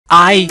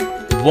I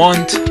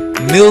want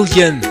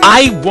million.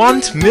 I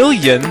want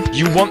million.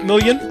 You want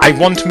million? I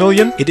want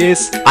million. It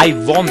is I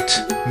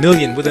want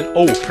million with an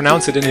O.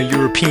 Pronounce it in a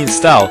European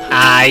style.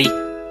 I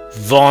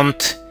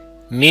want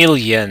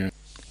million.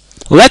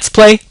 Let's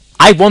play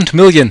I want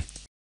million.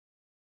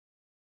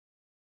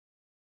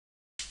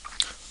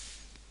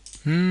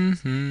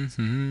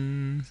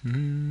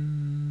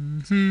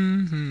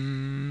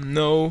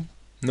 No,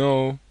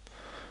 no.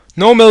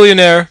 No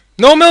millionaire.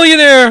 No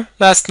millionaire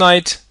last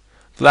night.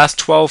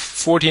 Last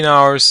 14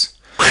 hours.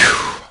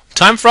 Whew.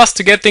 Time for us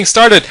to get things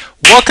started.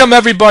 Welcome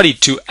everybody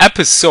to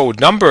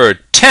episode number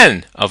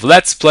 10 of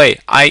Let's Play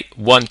I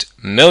Want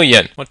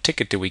Million. What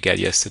ticket did we get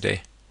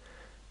yesterday?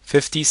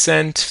 50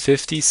 cent,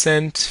 50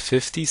 cent,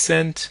 50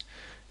 cent,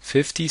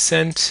 50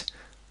 cent,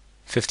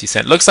 50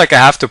 cent. Looks like I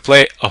have to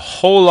play a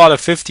whole lot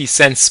of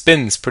 50-cent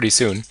spins pretty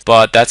soon,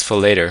 but that's for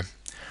later.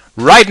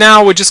 Right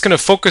now we're just gonna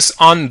focus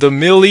on the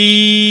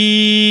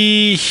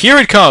milli. Here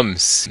it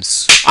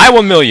comes. I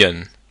Want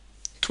Million.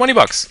 20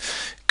 bucks.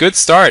 Good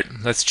start.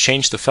 Let's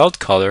change the felt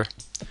color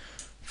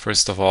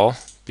first of all,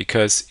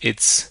 because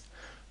it's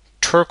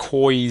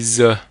turquoise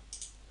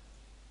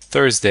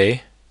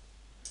Thursday.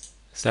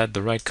 Is that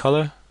the right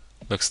color?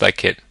 Looks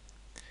like it.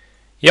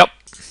 Yep.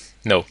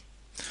 No.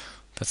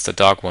 That's the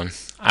dark one.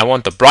 I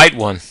want the bright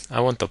one.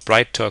 I want the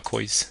bright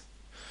turquoise.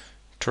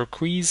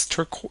 Turquoise?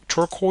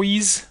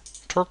 Turquoise?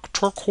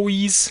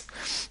 Turquoise?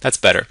 That's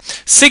better.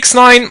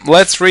 6-9.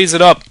 Let's raise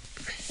it up.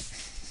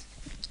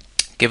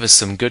 Give us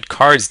some good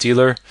cards,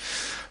 dealer.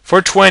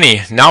 For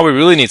 20. Now we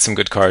really need some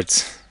good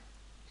cards,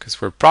 because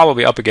we're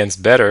probably up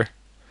against better.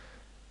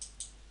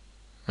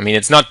 I mean,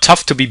 it's not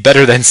tough to be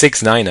better than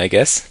 6-9, I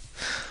guess.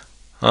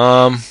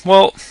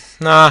 Well,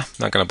 nah,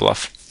 not gonna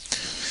bluff.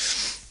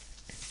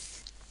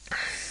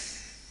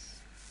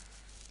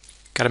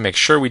 Gotta make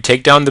sure we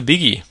take down the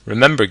biggie.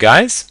 Remember,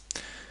 guys.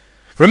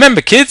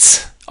 Remember,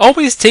 kids.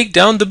 Always take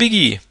down the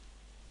biggie.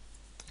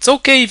 It's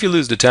okay if you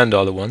lose the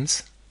 $10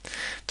 ones.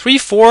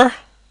 3-4.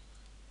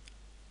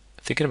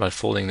 Thinking about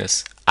folding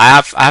this. I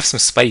have some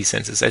spidey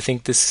senses. I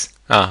think this.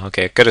 Ah,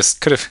 okay. Could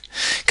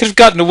have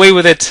gotten away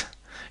with it.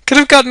 Could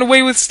have gotten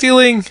away with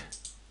stealing.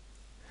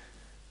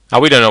 Oh,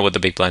 we don't know what the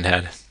big blind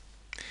had.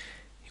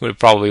 He would have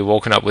probably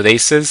woken up with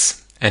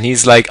aces, and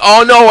he's like,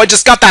 "Oh no, I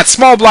just got that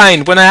small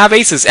blind when I have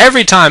aces.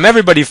 Every time,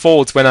 everybody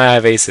folds when I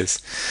have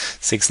aces."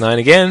 6-9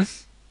 again.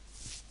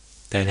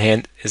 That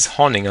hand is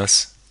haunting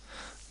us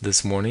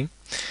this morning.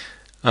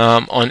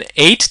 On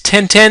 8,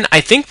 10, 10, I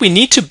think we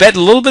need to bet a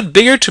little bit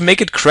bigger to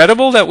make it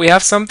credible that we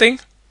have something.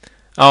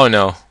 Oh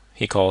no,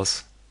 he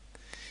calls.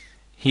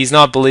 He's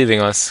not believing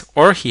us,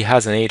 or he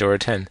has an 8 or a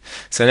 10.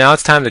 So now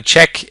it's time to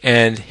check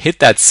and hit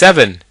that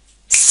 7.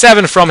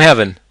 7 from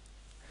heaven.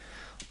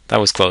 That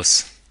was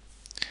close.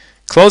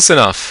 Close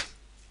enough.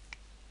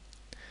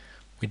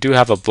 We do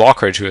have a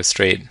blocker to a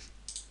straight.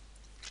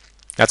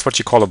 That's what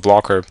you call a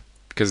blocker,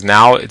 because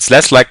now it's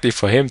less likely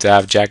for him to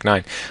have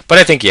Jack-9. But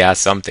I think he has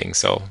something,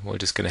 so we're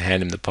just going to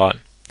hand him the pot.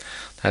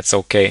 That's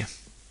okay.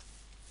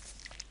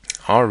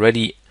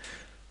 Already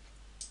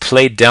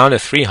played down to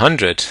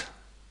 300.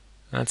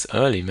 That's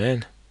early,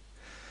 man.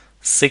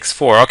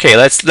 6-4. Okay,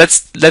 let's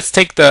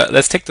take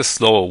the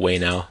slow away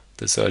now.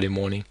 This early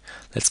morning.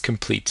 Let's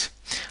complete.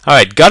 All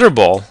right, gutter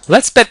ball.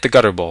 Let's bet the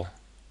gutter ball.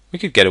 We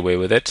could get away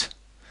with it.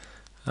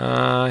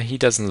 He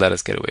doesn't let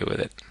us get away with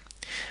it.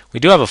 We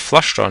do have a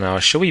flush draw now.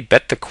 Should we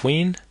bet the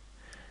queen?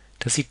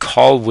 Does he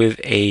call with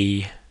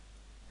a...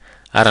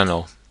 I don't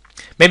know.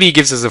 Maybe he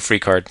gives us a free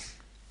card.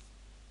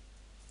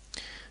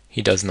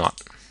 He does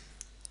not.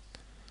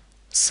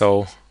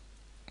 So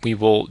we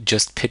will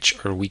just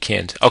pitch, or we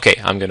can't. Okay,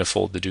 I'm going to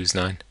fold the deuce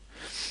 9.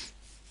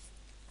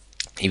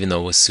 Even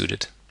though it was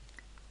suited.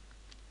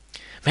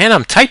 Man,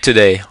 I'm tight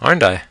today,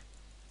 aren't I?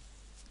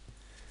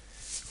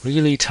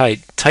 Really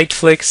tight. Tight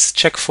flicks,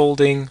 check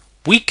folding,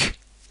 weak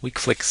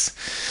flicks.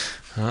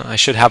 I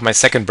should have my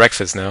second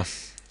breakfast now.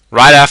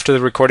 Right after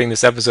recording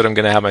this episode, I'm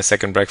going to have my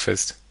second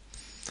breakfast.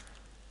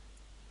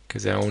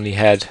 Because I only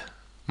had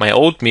my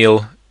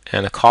oatmeal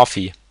and a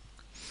coffee.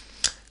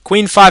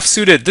 Queen 5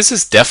 suited. This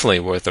is definitely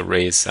worth a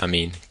raise. I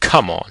mean,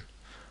 come on.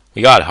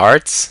 We got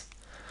hearts.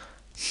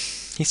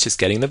 He's just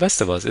getting the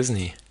best of us, isn't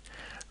he?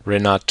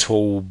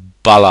 Renato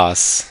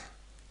Ballas.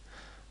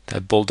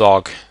 That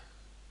bulldog.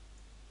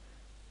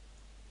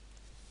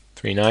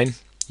 3-9.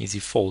 Easy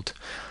fold.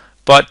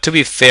 But to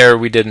be fair,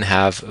 we didn't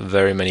have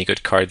very many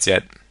good cards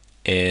yet,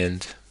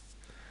 and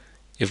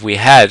if we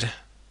had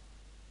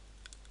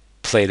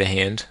played a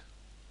hand,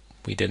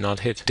 we did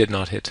not hit.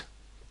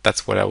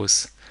 That's what I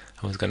was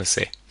gonna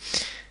say.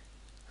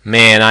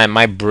 Man,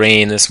 my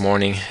brain this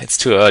morning, it's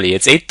too early.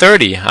 It's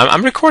 8:30.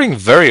 I'm recording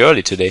very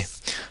early today.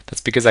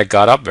 That's because I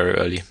got up very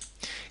early.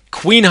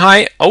 Queen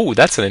high. Oh,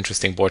 that's an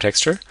interesting board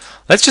texture.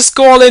 Let's just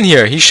go all in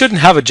here. He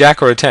shouldn't have a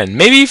jack or a 10.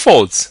 Maybe he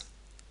folds.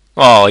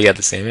 Oh, he had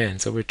the same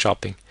hand, so we're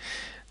chopping.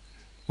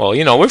 Well,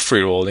 you know, we're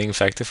free rolling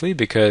effectively,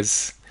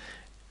 because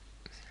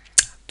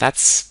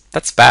that's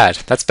bad.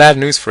 That's bad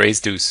news for ace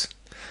deuce.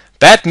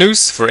 Bad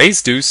news for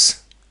ace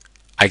deuce.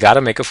 I gotta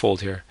make a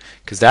fold here,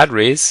 because that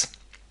raise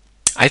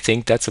I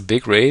think that's a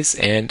big raise,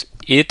 and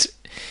it's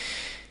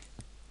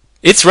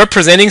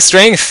representing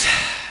strength.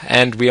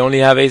 And we only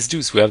have ace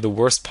deuce. We have the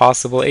worst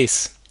possible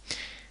ace.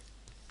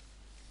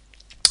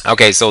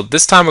 Okay, so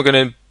this time we're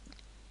gonna.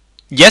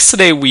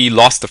 Yesterday we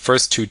lost the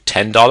first two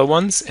 $10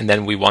 ones, and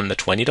then we won the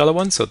 $20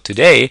 one. So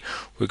today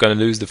we're gonna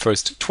lose the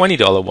first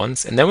 $20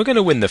 ones, and then we're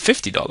gonna win the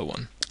 $50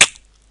 one.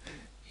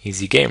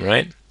 Easy game,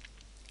 right?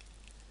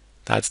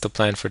 That's the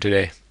plan for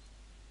today.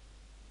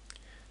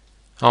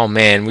 Oh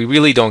man, we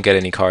really don't get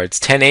any cards.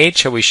 10-8,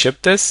 shall we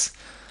ship this?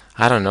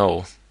 I don't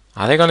know.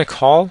 Are they gonna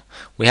call?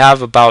 We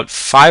have about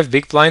 5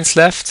 big blinds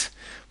left.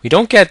 We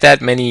don't get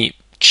that many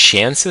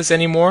chances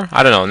anymore.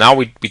 I don't know. Now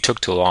we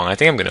took too long. I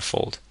think I'm gonna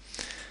fold.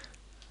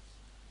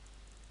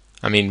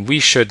 I mean, we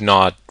should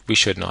not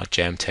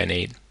jam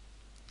 10-8.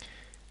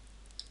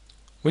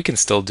 We can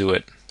still do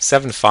it.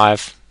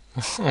 7-5.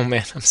 Oh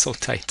man, I'm so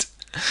tight.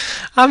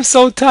 I'm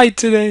so tight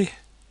today.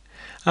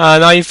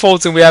 Now he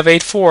folds and we have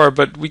 8-4,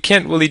 but we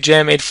can't really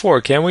jam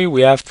 8-4, can we?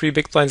 We have 3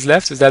 big blinds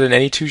left. Is that an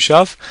any 2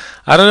 shove?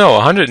 I don't know.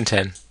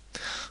 110.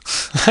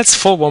 Let's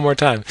fold one more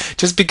time,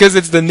 just because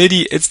it's the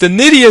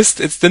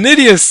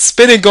nittiest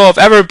spin and go I've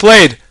ever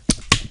played.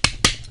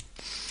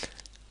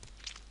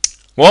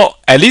 Well,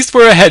 at least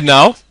we're ahead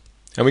now,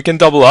 and we can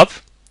double up.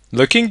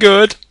 Looking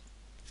good.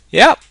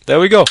 Yeah, there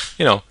we go.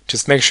 You know,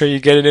 just make sure you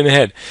get it in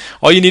ahead.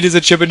 All you need is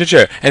a chip in the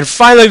chair. And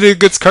finally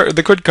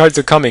the good cards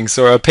are coming,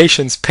 so our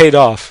patience paid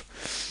off.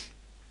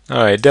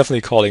 Alright,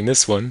 definitely calling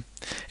this one.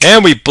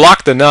 And we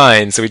block the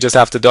 9, so we just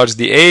have to dodge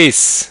the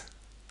ace.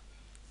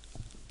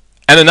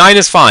 And a 9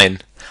 is fine.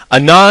 A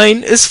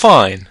 9 is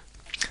fine.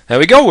 There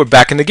we go, we're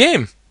back in the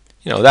game.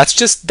 You know,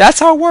 that's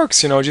how it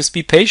works, you know, just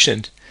be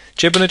patient.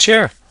 Chip in a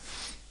chair.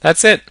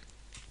 That's it.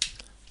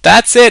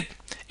 That's it.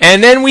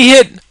 And then we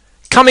hit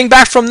coming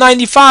back from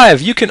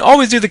 95. You can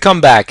always do the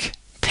comeback.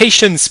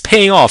 Patience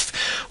paying off.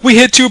 We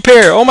hit 2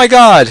 pair. Oh my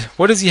god.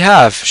 What does he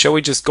have? Shall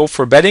we just go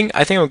for betting?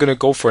 I think I'm going to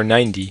go for a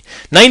 90.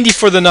 90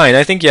 for the 9.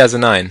 I think he has a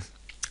 9.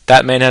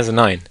 That man has a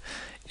 9.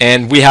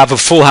 And we have a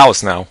full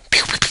house now.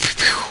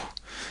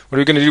 What are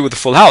we going to do with the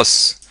full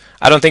house?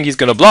 I don't think he's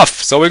going to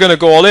bluff. So we're going to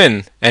go all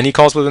in. And he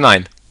calls with a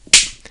 9.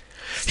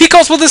 He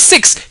calls with a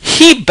 6.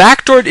 He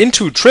backdoored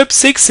into trip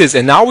 6s.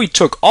 And now we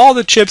took all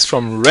the chips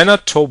from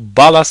Renato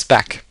Ballas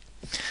back.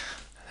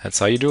 That's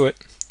how you do it.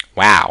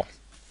 Wow.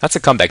 That's a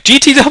comeback.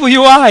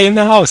 GTWI in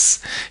the house.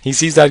 He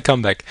sees that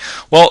comeback.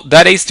 Well,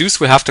 that ace deuce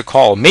we have to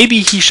call. Maybe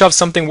he shoves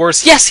something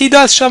worse. Yes, he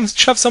does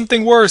shove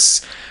something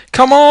worse.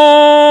 Come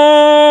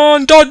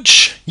on,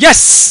 dodge.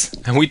 Yes.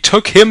 And we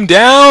took him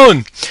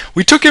down.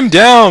 We took him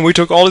down. We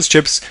took all his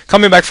chips,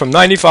 coming back from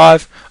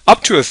 95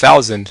 up to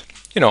 1,000.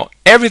 You know,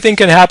 everything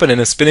can happen in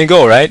a spin and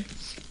go, right?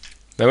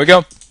 There we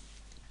go.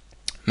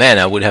 Man,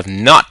 I would have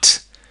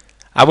not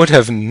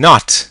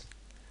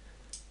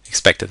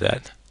expected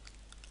that.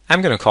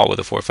 I'm going to call with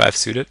a 4-5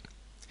 suited.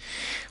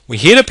 We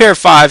hit a pair of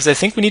 5s. I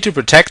think we need to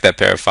protect that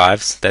pair of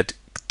 5s. That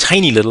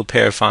tiny little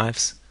pair of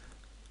 5s.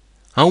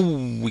 Oh,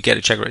 we get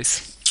a check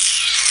raise.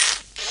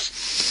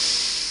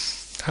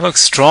 That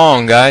looks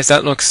strong, guys.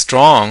 That looks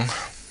strong.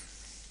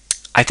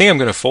 I think I'm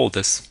going to fold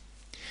this.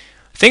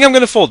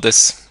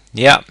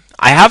 Yeah.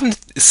 I haven't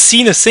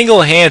seen a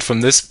single hand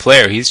from this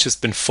player. He's just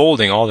been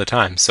folding all the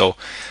time. So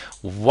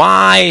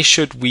why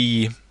should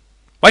we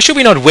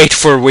not wait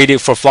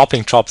for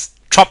flopping Trop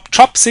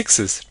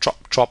 6s?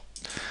 Trop.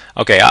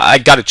 Okay, I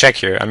gotta check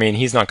here. I mean,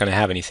 he's not gonna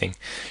have anything.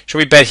 Should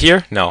we bet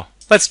here? No.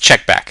 Let's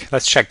check back.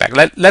 Let's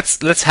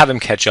have him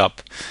catch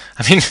up.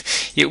 I mean,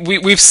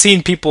 we've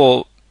seen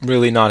people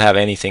really not have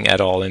anything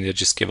at all, and they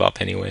just give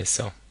up anyway.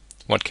 So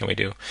what can we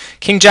do?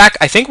 King Jack.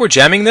 I think we're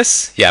jamming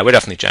this. Yeah, we're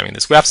definitely jamming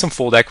this. We have some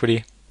fold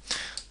equity.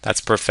 That's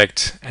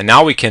perfect. And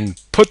now we can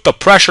put the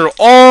pressure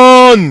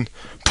on.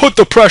 Put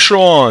the pressure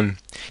on.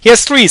 He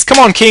has 3s. Come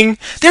on, King.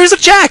 There's a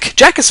Jack.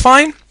 Jack is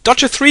fine.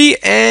 Dodge a 3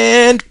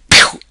 and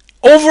pew,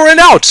 over and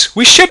out.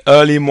 We ship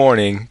early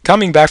morning.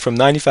 Coming back from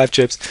 95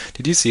 chips.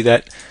 Did you see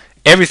that?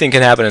 Everything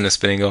can happen in a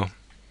spin and go.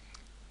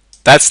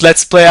 That's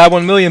Let's Play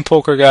Iwontmillion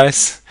poker,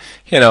 guys.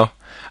 You know.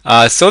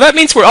 So that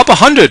means we're up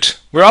 100.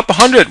 We're up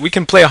 100. We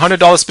can play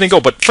 $100 spin and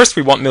go. But first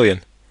we want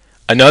million.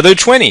 Another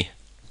 20.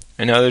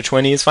 Another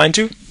 20 is fine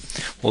too.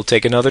 We'll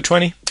take another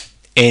 20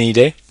 any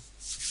day.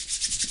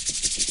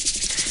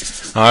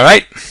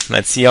 Alright,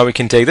 let's see how we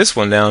can take this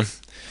one down.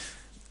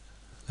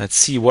 Let's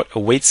see what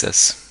awaits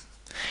us.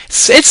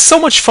 It's so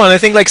much fun. I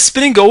think like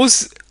spinning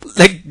goes,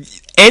 like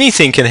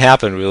anything can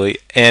happen really,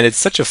 and it's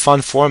such a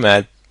fun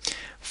format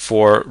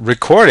for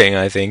recording.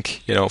 I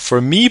think, you know,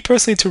 for me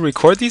personally to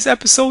record these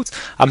episodes,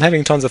 I'm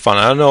having tons of fun.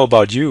 I don't know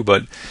about you,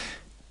 but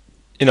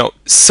you know,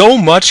 so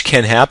much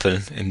can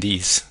happen in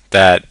these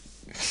that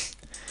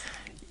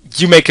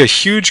you make a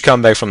huge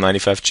comeback from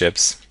 95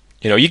 chips.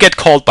 You know, you get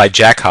called by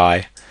Jack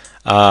High.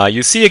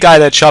 You see a guy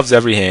that shoves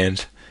every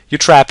hand. You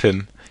trap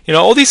him. You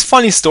know, all these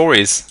funny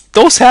stories.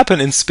 Those happen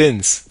in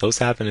spins.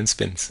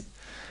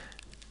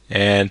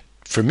 And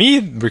for me,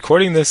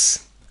 recording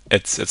this,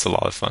 it's a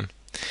lot of fun.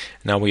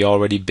 Now we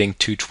already binged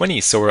 220,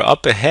 so we're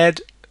up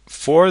ahead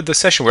for the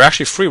session. We're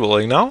actually free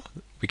rolling now.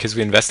 because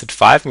we invested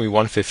 5 and we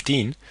won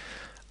 15.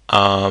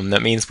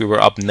 That means we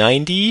were up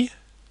 90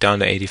 down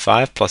to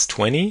 85 plus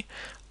 20,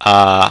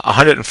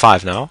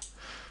 105 now.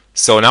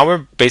 So now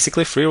we're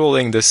basically free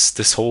rolling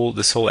this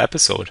whole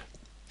episode.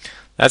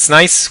 That's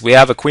nice. We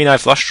have a queen eye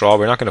flush draw.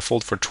 We're not going to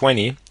fold for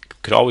 20.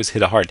 Could always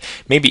hit a heart.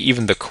 Maybe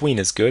even the queen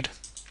is good.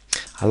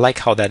 I like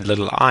how that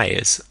little eye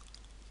is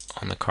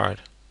on the card.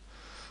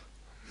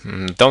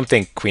 Don't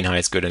think queen high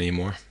is good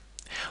anymore.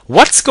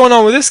 What's going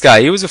on with this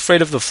guy? He was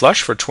afraid of the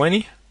flush for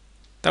 20.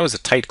 That was a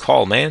tight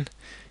call, man.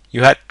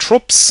 You had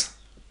troops.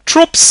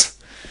 Troops!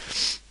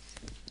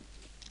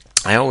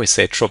 I always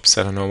say troops.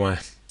 I don't know why.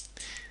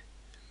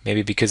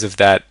 Maybe because of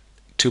that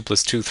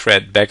 2+2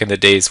 thread back in the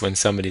days when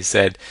somebody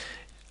said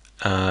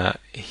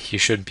you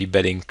shouldn't be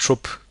betting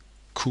troop.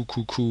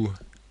 Coup.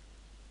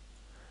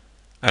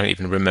 I don't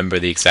even remember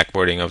the exact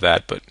wording of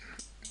that, but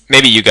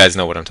maybe you guys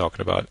know what I'm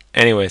talking about.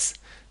 Anyways,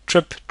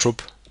 troop.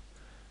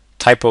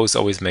 Typos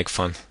always make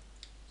fun.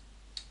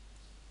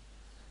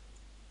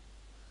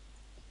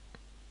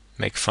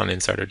 Make fun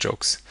insider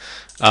jokes.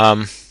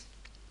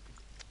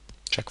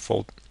 Check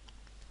fold.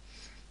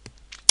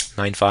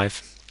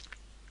 9-5.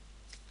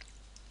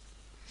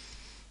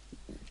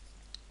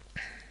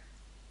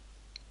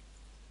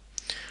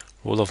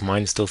 Rule of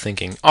mind, still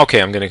thinking.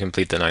 Okay, I'm going to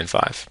complete the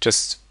 9-5.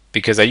 Just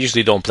because I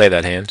usually don't play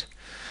that hand.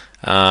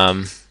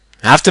 I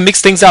have to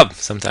mix things up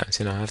sometimes,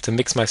 you know. I have to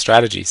mix my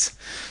strategies.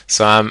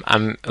 So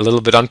I'm a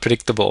little bit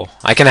unpredictable.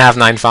 I can have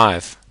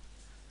 9-5.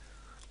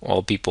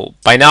 Well, people,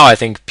 by now I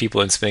think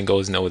people in spin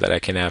goes know that I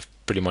can have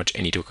pretty much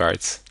any two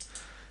cards.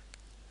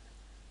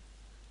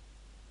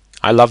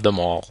 I love them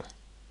all,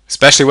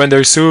 especially when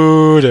they're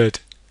suited.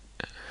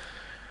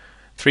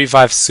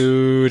 3-5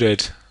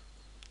 suited.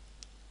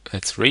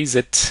 Let's raise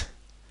it.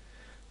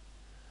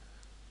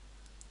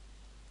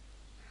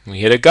 We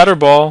hit a gutter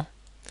ball.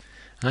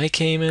 I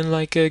came in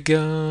like a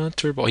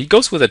gutter ball. He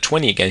goes with a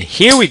 20 again.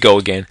 Here we go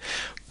again.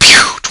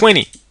 Pew!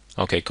 20.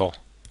 Okay, call.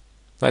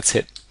 Let's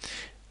hit.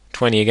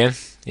 20 again.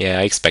 Yeah,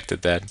 I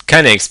expected that.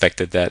 Kind of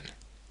expected that.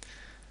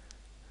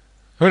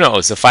 Who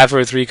knows? A 5 or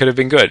a 3 could have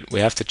been good.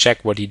 We have to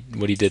check what he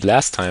did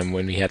last time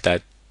when we had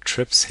that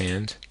trips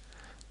hand.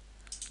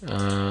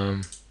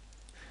 You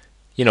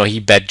know, he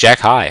bet jack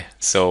high,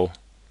 so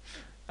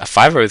a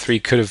 5 or a 3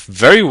 could have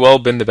very well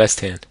been the best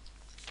hand.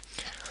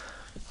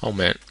 Oh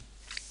man.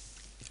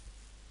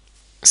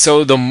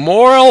 So the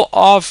moral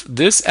of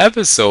this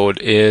episode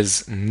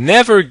is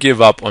never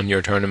give up on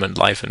your tournament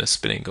life in a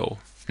spin and go.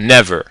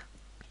 Never.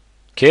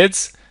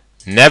 Kids,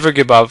 never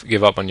give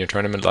up on your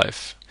tournament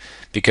life.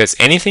 Because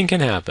anything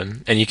can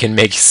happen and you can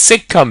make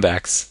sick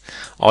comebacks.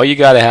 All you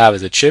gotta have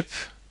is a chip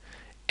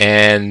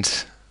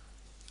and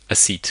a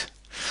seat.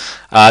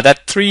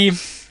 That 3,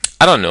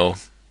 I don't know.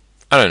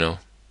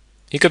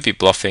 He could be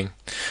bluffing,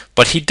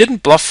 but he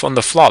didn't bluff on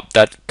the flop.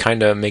 That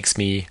kind of makes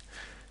me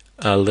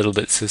a little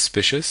bit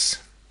suspicious,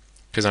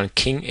 because on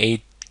King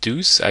 8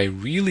 Deuce, I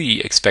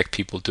really expect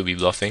people to be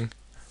bluffing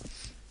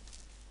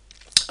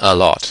a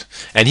lot.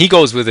 And he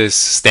goes with his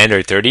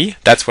standard 30.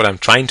 That's what I'm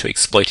trying to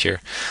exploit here.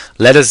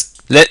 Let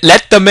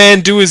the man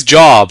do his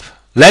job.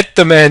 Let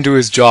the man do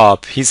his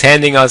job. He's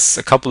handing us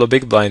a couple of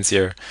big blinds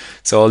here,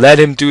 so let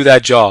him do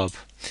that job.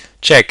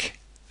 Check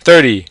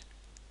 30.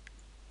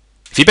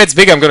 If he bets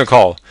big, I'm gonna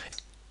call.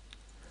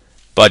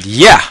 But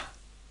yeah,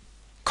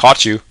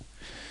 caught you.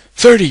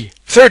 30.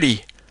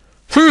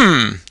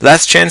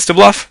 Last chance to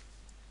bluff.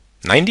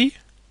 90?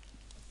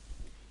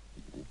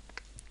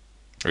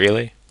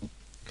 Really?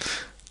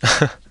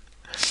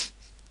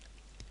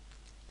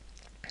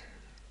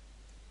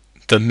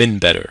 The min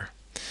better.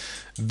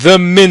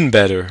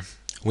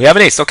 We have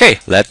an ace. Okay,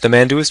 let the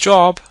man do his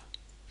job.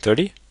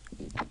 30.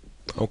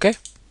 Okay.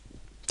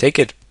 Take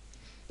it.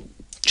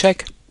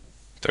 Check.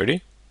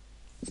 30.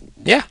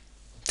 Yeah,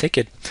 take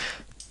it.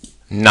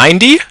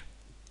 90?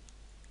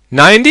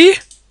 90?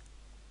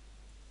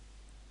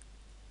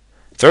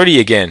 30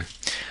 again.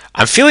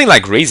 I'm feeling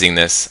like raising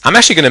this. I'm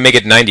actually going to make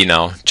it 90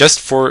 now, just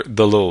for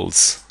the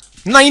lulz.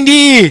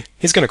 90!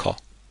 He's going to call.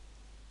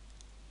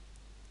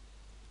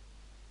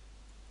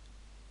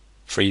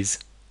 Freeze.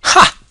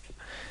 Ha!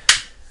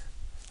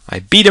 I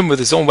beat him with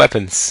his own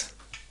weapons.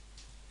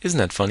 Isn't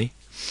that funny?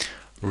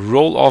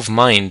 Roll of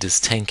mind is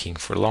tanking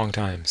for long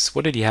times.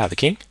 What did he have? A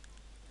king?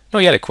 No,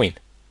 he had a queen.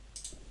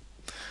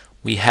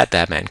 We had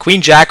that, man.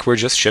 Queen jack, we're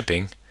just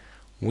shipping.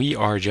 We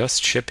are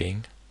just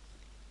shipping.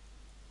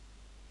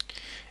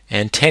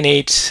 And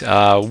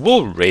 10-8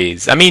 will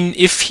raise. I mean,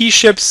 if he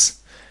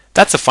ships,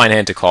 that's a fine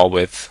hand to call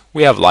with.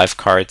 We have live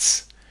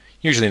cards.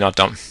 Usually not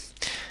dumb.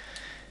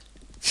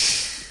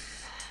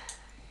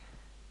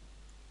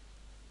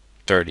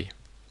 30.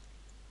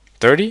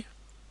 30?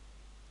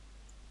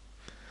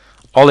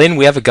 All in,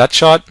 we have a gut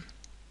shot.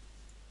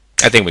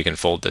 I think we can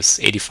fold this.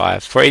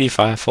 85. For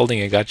 85,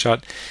 folding a gut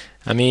shot.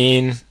 I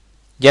mean,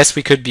 yes,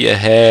 we could be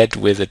ahead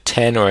with a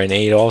 10 or an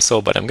 8 also,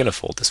 but I'm going to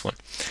fold this one.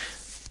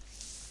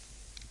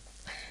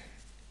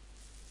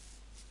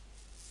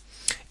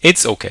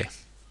 It's okay.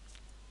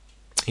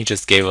 He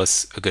just gave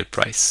us a good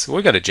price. So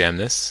we're going to jam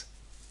this.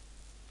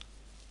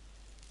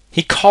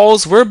 He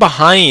calls, we're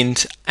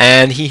behind,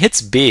 and he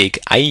hits big.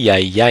 Ay,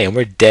 ay, ay, and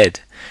we're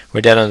dead.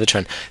 We're dead on the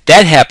turn.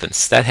 That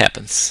happens. That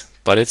happens.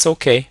 But it's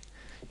okay.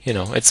 You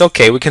know, it's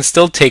okay. We can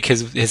still take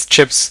his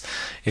chips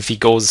if he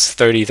goes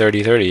 30,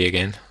 30, 30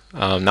 again.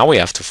 Now we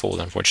have to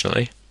fold,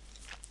 unfortunately.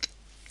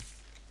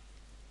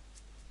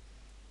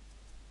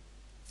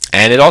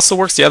 And it also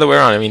works the other way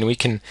around. I mean, we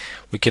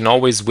can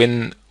always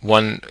win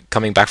one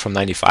coming back from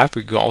 95.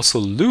 We can also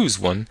lose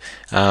one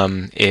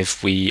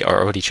if we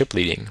are already chip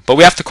leading. But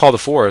we have to call the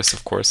fours,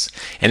 of course.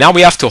 And now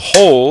we have to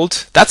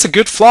hold. That's a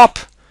good flop.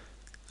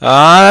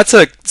 That's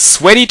a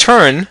sweaty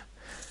turn.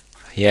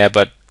 Yeah,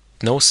 but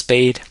no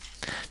spade.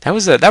 That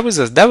was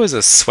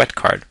a sweat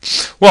card.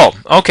 Well,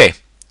 okay.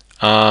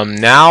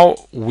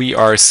 Now we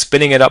are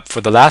spinning it up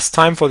for the last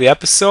time for the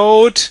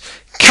episode.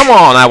 Come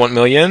on,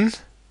 Iwontmillion.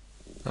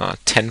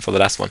 10 for the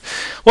last one.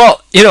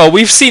 Well, you know,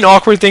 we've seen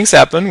awkward things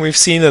happen. We've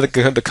seen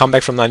the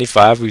comeback from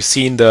 95. We've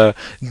seen the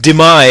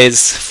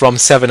demise from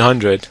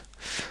 700.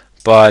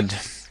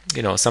 But,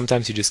 you know,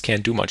 sometimes you just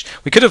can't do much.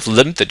 We could have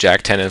limped the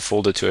Jack 10 and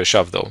folded to a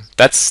shove, though.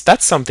 That's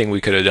something we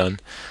could have done.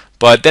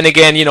 But then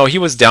again, you know, he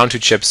was down to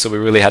chips, so we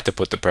really had to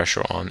put the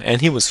pressure on.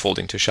 And he was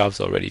folding to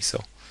shoves already,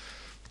 so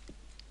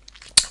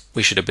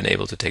we should have been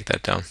able to take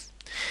that down.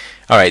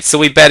 Alright, so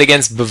we bet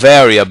against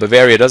Bavaria.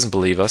 Bavaria doesn't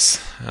believe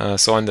us.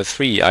 So on the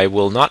 3, I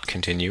will not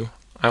continue.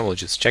 I will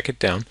just check it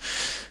down.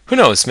 Who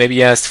knows? Maybe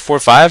he has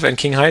 4-5 and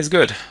King High is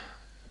good.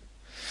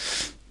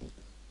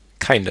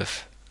 Kind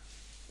of.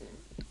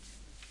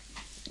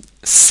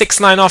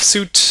 6-9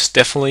 offsuit,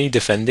 definitely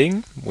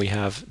defending. We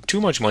have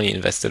too much money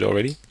invested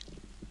already.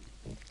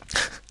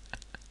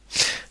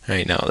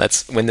 Alright, now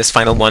let's win this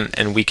final one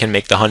and we can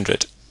make the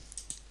 100.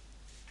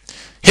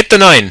 Hit the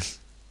 9!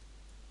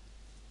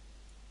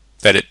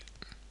 Bet it.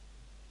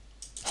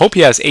 Hope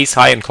he has ace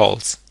high and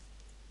calls.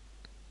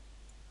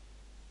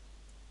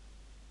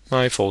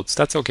 I folds.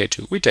 That's okay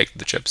too. We take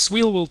the chips.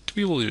 We will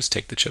just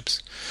take the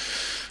chips.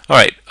 All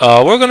right.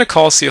 We're gonna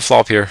call, see a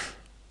flop here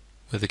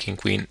with the king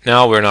queen.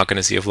 No, we're not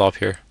gonna see a flop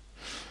here.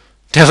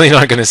 Definitely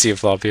not gonna see a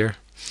flop here.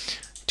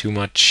 Too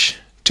much.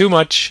 Too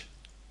much.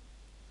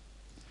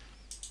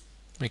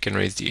 We can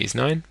raise the ace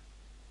 9.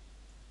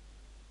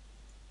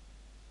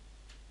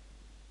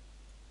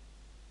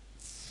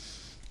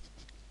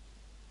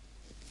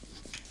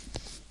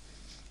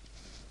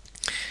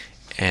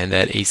 And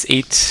that ace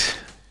 8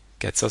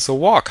 gets us a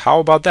walk. How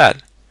about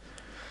that?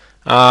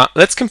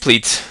 Let's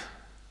complete.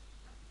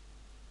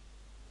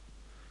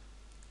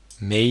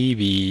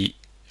 Maybe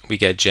we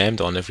get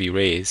jammed on if we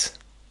raise.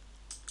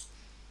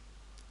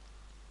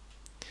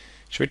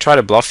 Should we try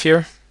to bluff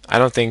here? I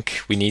don't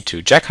think we need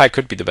to. Jack high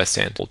could be the best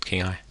hand. Old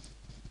king high.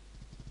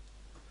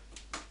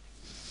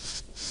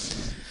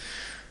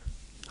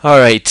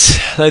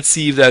 Alright, let's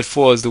see if that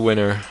 4 is the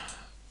winner.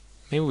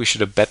 Maybe we should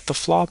have bet the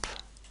flop.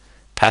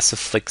 Passive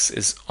Flix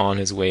is on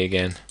his way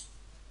again.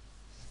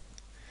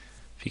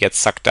 If he gets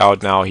sucked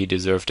out now, he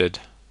deserved it.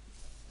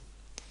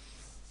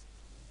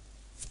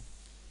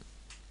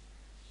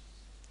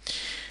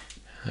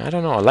 I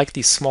don't know, I like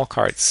these small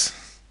cards.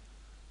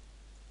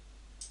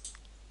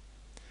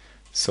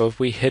 So if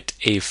we hit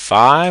a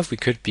 5, we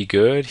could be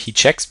good. He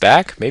checks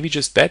back, maybe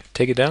just bet,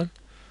 take it down.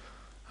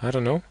 I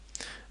don't know.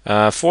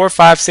 4,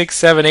 5, 6,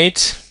 7,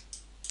 8.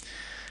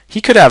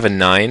 He could have a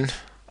 9.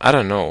 I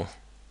don't know.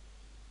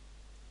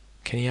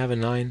 Can he have a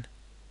 9?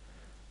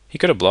 He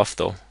could have bluffed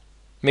though.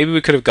 Maybe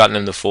we could have gotten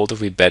him to fold if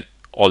we bet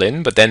all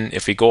in, but then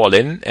if we go all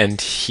in and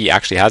he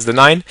actually has the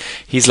 9,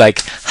 he's like,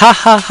 ha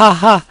ha ha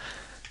ha!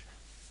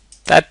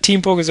 That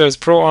Team PokerStars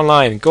Pro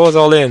Online goes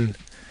all in,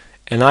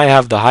 and I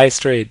have the high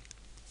straight.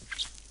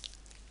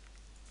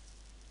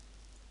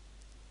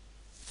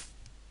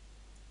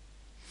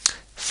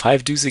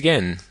 Five deuce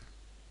again.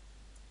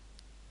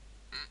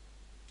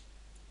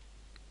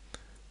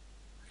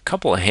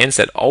 Couple of hands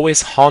that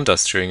always haunt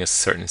us during a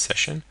certain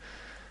session.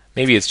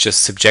 Maybe it's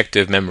just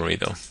subjective memory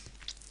though.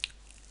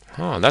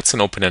 Oh, that's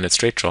an open-ended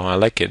straight draw. I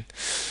like it.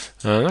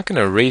 I'm not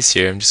gonna raise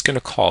here. I'm just gonna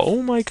call.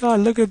 Oh my God!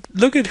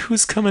 Look at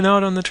who's coming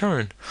out on the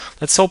turn.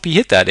 Let's hope he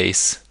hit that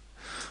ace.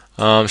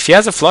 If he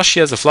has a flush,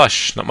 he has a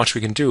flush. Not much we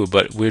can do,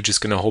 but we're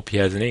just gonna hope he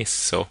has an ace.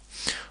 So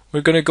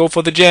we're gonna go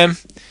for the jam.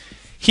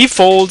 He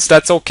folds.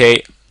 That's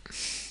okay.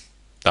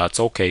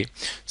 That's okay.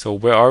 So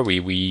where are we?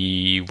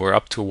 We were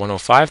up to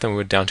 105, then we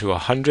were down to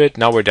 100.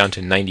 Now we're down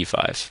to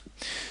 95.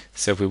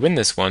 So if we win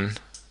this one,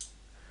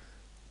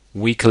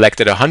 we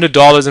collected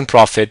 $100 in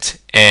profit,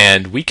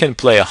 and we can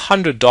play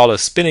 $100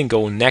 spin and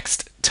go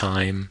next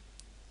time.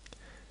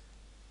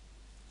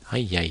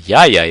 Ay, ay,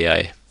 ay, ay,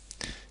 ay.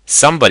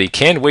 Somebody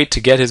can't wait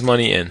to get his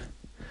money in.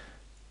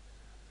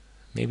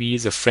 Maybe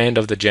he's a friend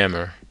of the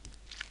jammer.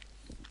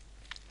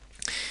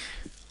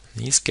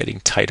 He's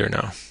getting tighter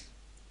now.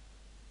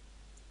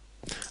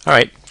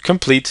 Alright,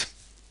 complete.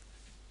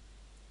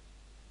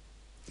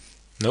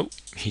 Nope,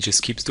 he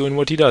just keeps doing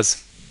what he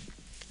does.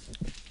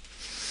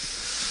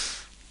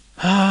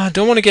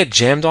 Don't want to get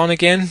jammed on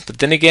again, but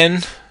then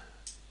again,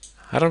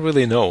 I don't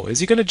really know. Is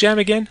he going to jam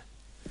again?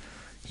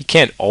 He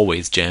can't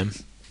always jam,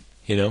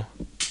 you know?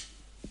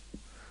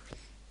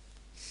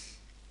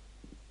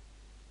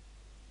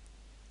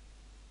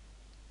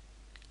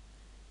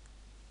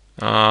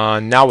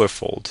 Now we're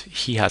fold.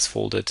 He has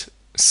folded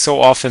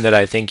so often that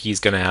I think he's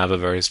going to have a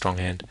very strong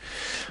hand.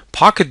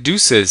 Pocket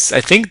deuces.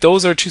 I think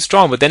those are too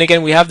strong, but then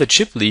again we have the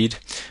chip lead.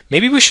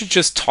 Maybe we should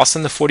just toss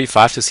in the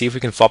 45 to see if we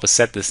can flop a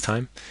set this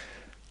time.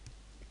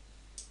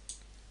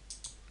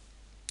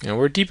 You know,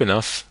 we're deep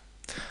enough.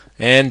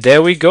 And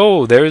there we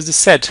go. There is the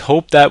set.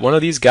 Hope that one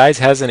of these guys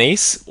has an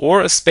ace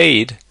or a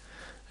spade,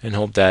 and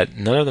hope that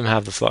none of them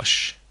have the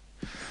flush.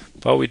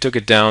 But we took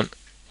it down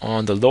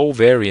on the low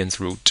variance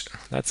route.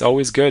 That's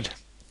always good.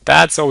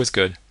 That's always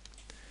good.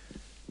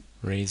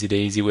 Raisey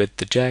daisy with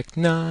the jack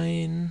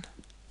 9.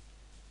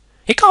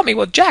 He caught me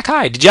with jack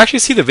high. Did you actually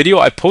see the video?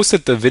 I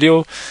posted the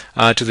video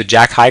to the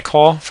jack high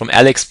call from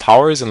Alex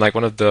Powers in like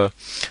one of the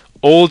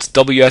old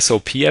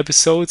WSOP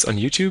episodes on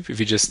YouTube. If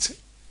you just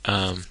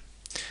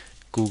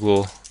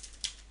Google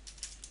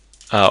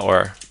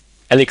or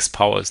Alex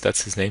Powers,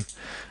 that's his name.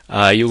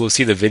 You will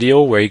see the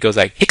video where he goes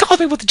like, he called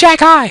me with the jack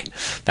high.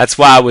 That's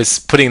why I was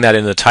putting that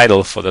in the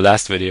title for the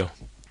last video.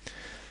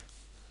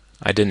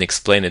 I didn't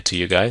explain it to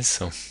you guys,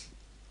 so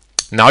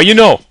now you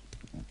know.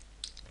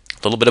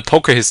 A little bit of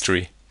poker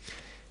history.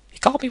 He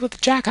called me with the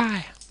jack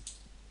high.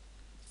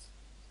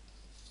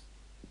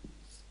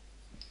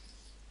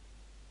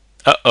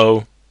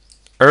 Uh-oh.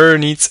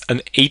 Needs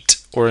an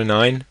 8 or a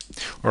 9,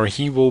 or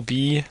he will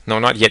be, no,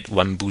 not yet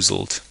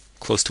wamboozled.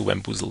 Close to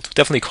wamboozled.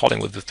 Definitely calling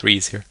with the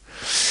 3s here.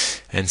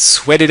 And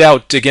sweat it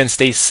out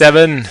against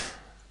a7.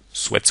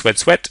 Sweat, sweat,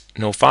 sweat.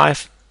 No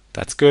 5.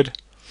 That's good.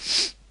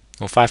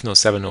 No 5, no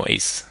 7, no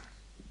ace.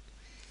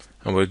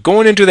 And we're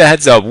going into the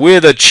heads up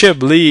with a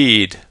chip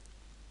lead.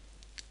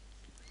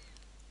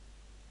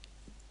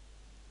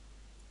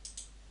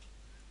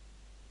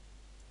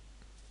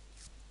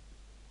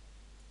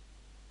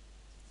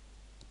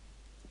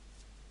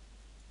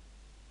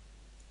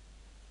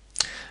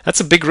 That's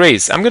a big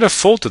raise. I'm going to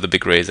fold to the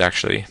big raise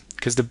actually,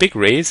 because the big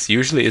raise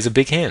usually is a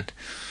big hand.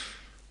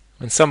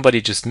 When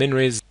somebody just min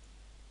raises.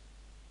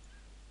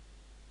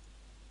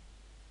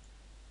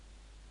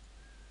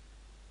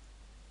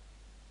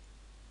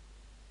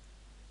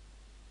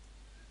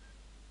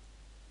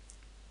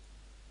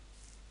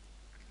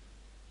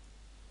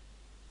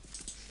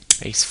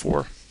 Ace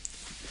 4.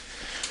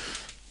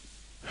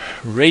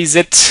 Raise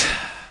it.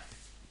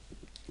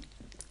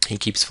 He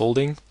keeps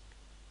folding.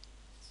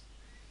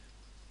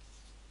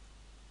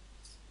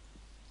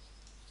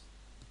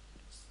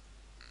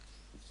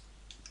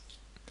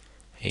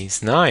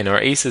 Ace 9.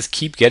 Our aces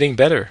keep getting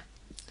better.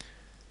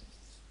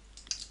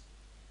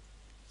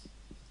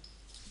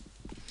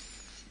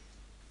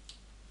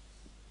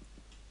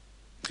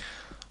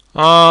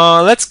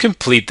 Let's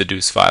complete the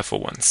deuce 5 for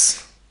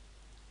once.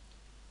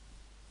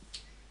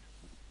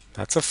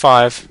 That's a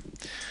 5.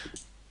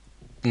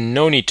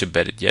 No need to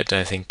bet it yet,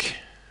 I think.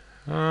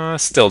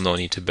 Still no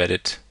need to bet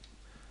it.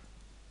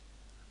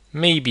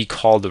 Maybe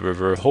call the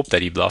river, hope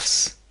that he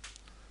bluffs.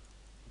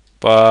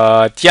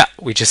 But yeah,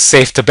 we just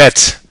saved the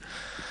bet.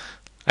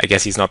 I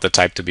guess he's not the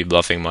type to be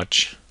bluffing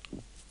much.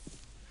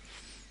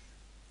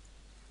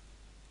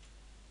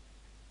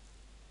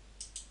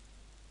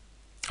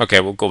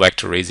 Okay, we'll go back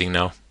to raising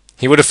now.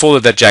 He would have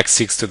folded that jack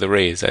 6 to the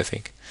raise, I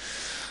think.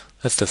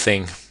 That's the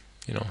thing.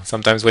 You know,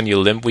 sometimes when you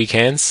limp weak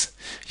hands,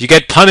 you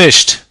get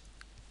punished.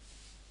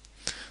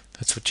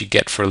 That's what you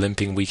get for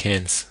limping weak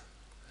hands.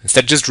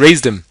 Instead, just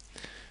raise them,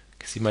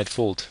 because he might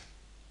fold.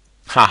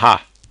 Haha.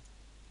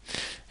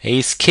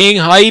 Ace King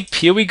hype.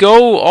 Here we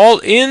go. All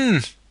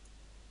in.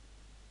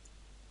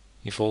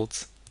 He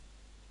folds.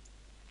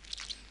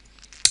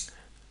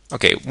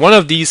 Okay, one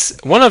of these,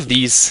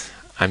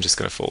 I'm just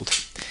gonna fold.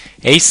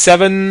 Ace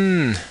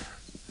 7.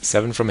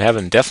 7 from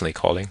heaven, definitely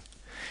calling.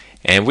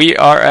 And we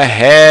are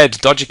ahead.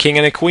 Dodge a king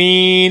and a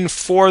queen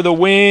for the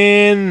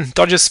win.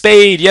 Dodge a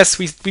spade. Yes,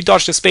 we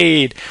dodged a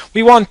spade.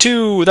 We won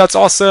 2. That's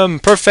awesome.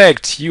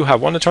 Perfect. You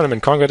have won the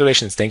tournament.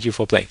 Congratulations. Thank you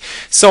for playing.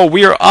 So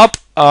we are up.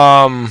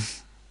 Let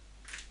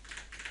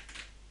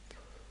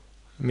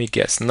me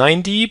guess.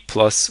 90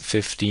 plus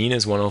 15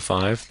 is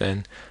 105.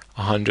 Then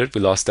 100. We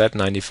lost that.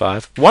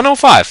 95.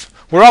 105.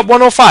 We're up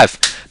 105.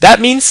 That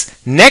means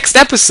next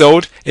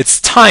episode, it's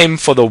time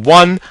for the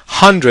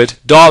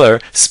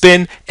 $100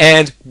 spin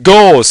and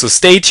go. So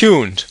stay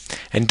tuned.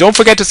 And don't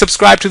forget to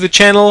subscribe to the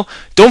channel.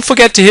 Don't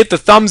forget to hit the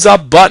thumbs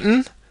up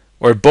button,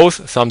 or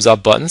both thumbs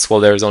up buttons. Well,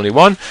 there's only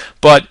one.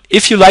 But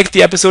if you like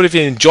the episode, if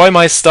you enjoy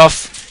my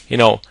stuff, you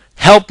know,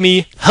 help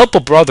me, help a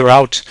brother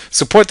out,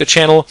 support the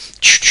channel.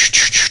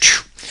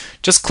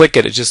 Just click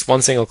it. It's just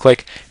one single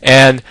click.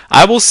 And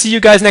I will see you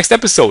guys next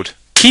episode.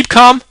 Keep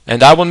calm,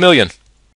 and Iwontmillion.